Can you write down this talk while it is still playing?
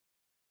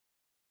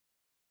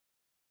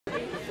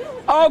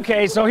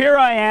Okay, so here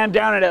I am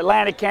down at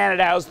Atlantic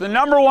Canada House, the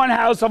 #1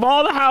 house of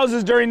all the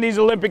houses during these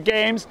Olympic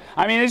Games.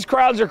 I mean, these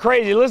crowds are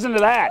crazy. Listen to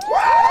that.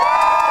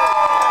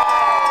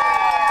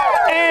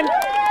 And,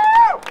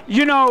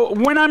 you know,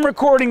 when I'm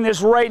recording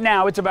this right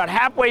now, it's about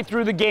halfway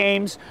through the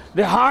games.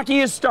 The hockey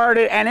has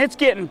started, and it's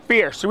getting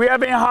fierce. Do we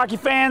have any hockey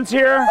fans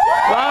here? A lot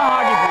of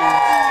hockey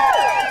fans.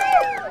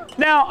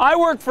 Now, I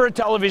work for a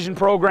television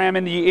program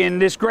in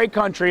this great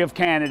country of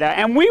Canada,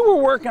 and we were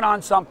working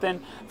on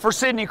something for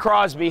Sidney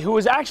Crosby, who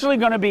was actually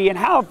going to be in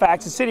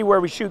Halifax, the city where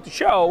we shoot the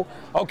show,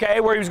 okay,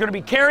 where he was going to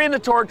be carrying the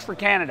torch for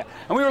Canada.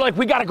 And we were like,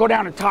 we got to go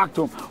down and talk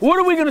to him. What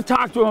are we going to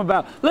talk to him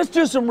about? Let's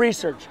do some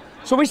research.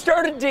 So we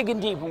started digging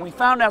deep, and we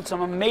found out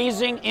some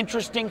amazing,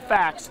 interesting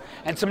facts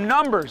and some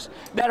numbers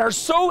that are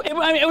so,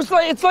 I mean,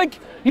 it's like,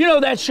 you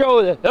know that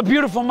show, A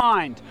Beautiful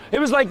Mind? It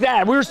was like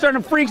that. We were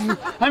starting to freak.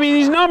 I mean,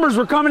 these numbers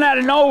were coming out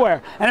of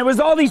nowhere, and it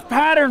was all these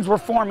patterns were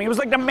forming. It was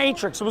like the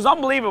Matrix. It was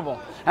unbelievable.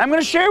 And I'm going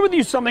to share with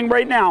you something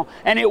right now,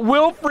 and it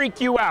will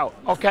freak you out,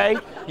 okay?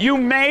 You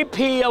may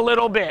pee a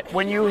little bit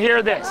when you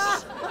hear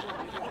this,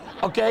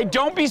 okay?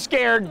 Don't be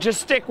scared.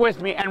 Just stick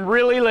with me and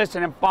really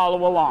listen and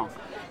follow along.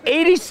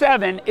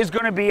 87 is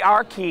going to be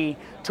our key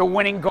to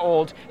winning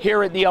gold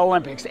here at the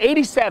Olympics.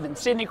 87,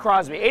 Sidney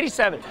Crosby,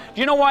 87.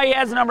 Do you know why he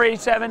has the number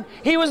 87?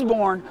 He was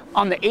born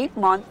on the 8th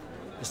month,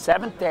 the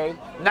 7th day,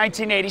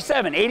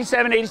 1987.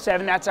 87,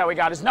 87, that's how he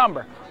got his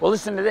number. Well,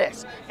 listen to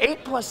this.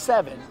 8 plus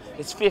 7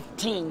 is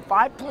 15.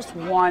 5 plus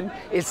 1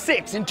 is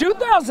 6. In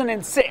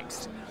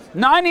 2006,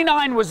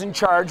 99 was in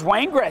charge,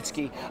 Wayne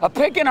Gretzky, of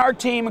picking our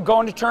team and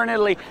going to turn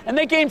Italy, and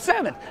they came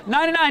 7th.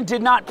 99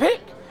 did not pick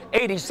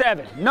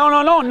 87.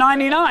 No,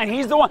 99.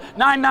 He's the one.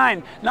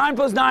 99. 9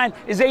 plus 9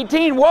 is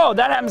 18. Whoa,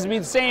 that happens to be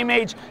the same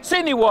age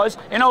Sidney was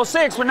in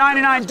 06 when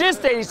 99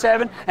 dissed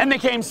 87 and they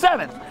came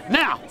 7th.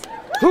 Now,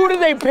 who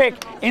did they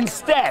pick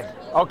instead?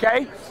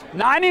 Okay?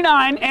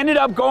 99 ended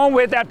up going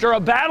with, after a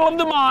battle of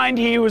the mind,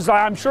 he was,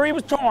 I'm sure he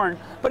was torn,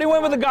 but he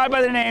went with a guy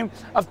by the name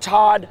of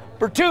Todd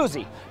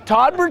Bertuzzi.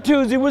 Todd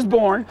Bertuzzi was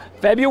born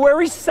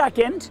February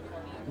 2nd,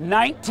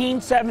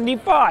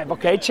 1975.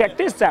 Okay, check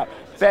this out.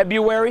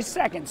 February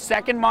 2nd,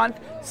 2nd month,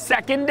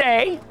 2nd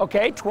day,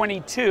 okay,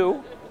 22,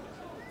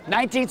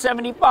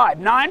 1975.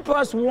 9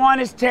 plus 1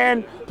 is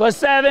 10, plus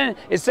 7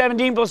 is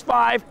 17, plus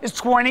 5 is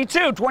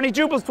 22.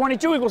 22 plus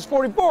 22 equals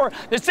 44.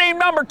 The same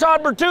number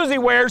Todd Bertuzzi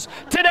wears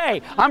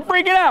today. I'm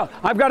freaking out.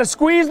 I've got to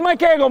squeeze my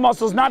Kegel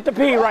muscles not to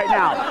pee right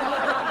now.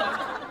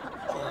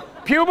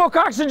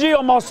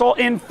 Pubococcygeal muscle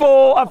in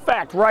full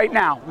effect right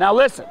now. Now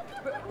listen.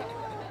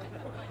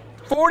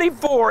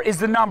 44 is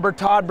the number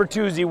Todd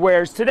Bertuzzi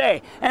wears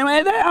today. And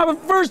at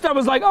first I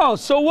was like, oh,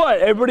 so what?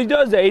 Everybody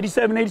does that,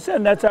 87,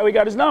 87, that's how he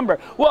got his number.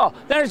 Well,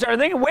 then I started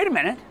thinking, wait a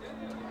minute.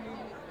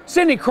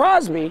 Sidney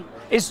Crosby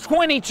is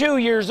 22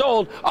 years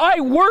old.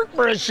 I work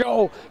for a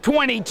show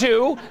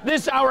 22.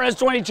 This hour has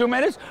 22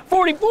 minutes.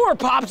 44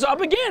 pops up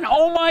again.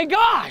 Oh my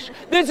gosh,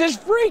 this is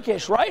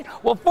freakish, right?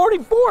 Well,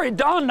 44, it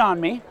dawned on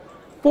me.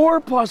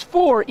 4 plus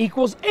 4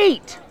 equals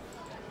 8.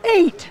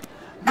 8.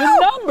 The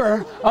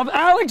number of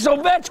Alex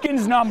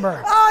Ovechkin's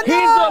number. Oh, no.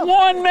 He's the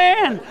one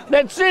man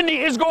that Sidney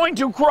is going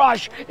to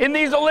crush in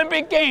these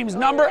Olympic Games.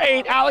 Number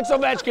 8, Alex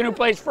Ovechkin, who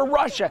plays for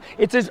Russia.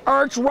 It's his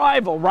arch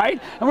rival, right?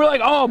 And we're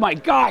like, oh my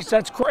gosh,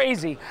 that's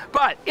crazy.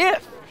 But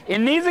if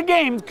in these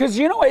games, because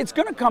you know it's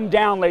going to come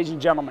down, ladies and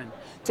gentlemen,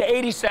 to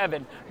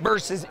 87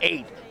 versus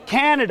 8.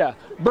 Canada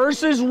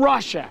versus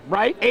Russia,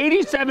 right?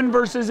 87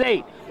 versus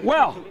 8.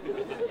 Well,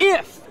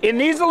 if in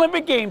these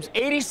Olympic Games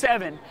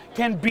 87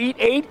 can beat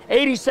 8,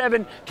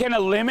 87 can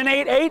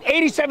eliminate 8,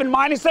 87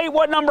 minus 8,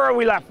 what number are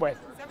we left with?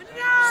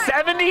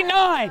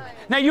 79.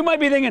 Now you might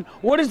be thinking,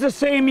 what does the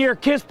same year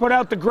Kiss put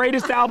out the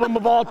greatest album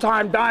of all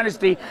time,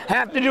 Dynasty,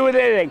 have to do with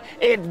anything?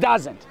 It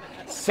doesn't.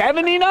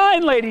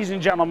 79, ladies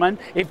and gentlemen,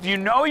 if you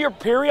know your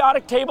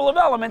periodic table of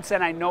elements,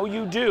 and I know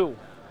you do,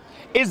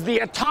 is the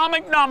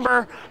atomic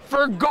number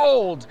for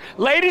gold.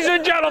 Ladies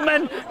and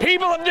gentlemen,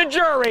 people of the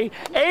jury,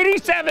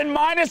 87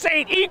 minus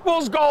 8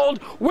 equals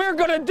gold. We're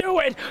gonna do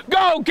it.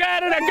 Go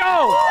Canada,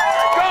 go!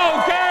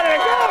 Go Canada,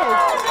 go!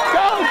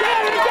 Go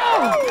Canada,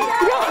 go!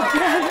 Go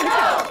Canada,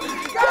 go!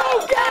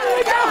 Go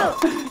Canada, go!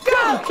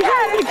 Go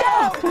Canada,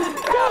 go!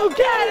 Go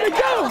Canada,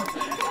 go!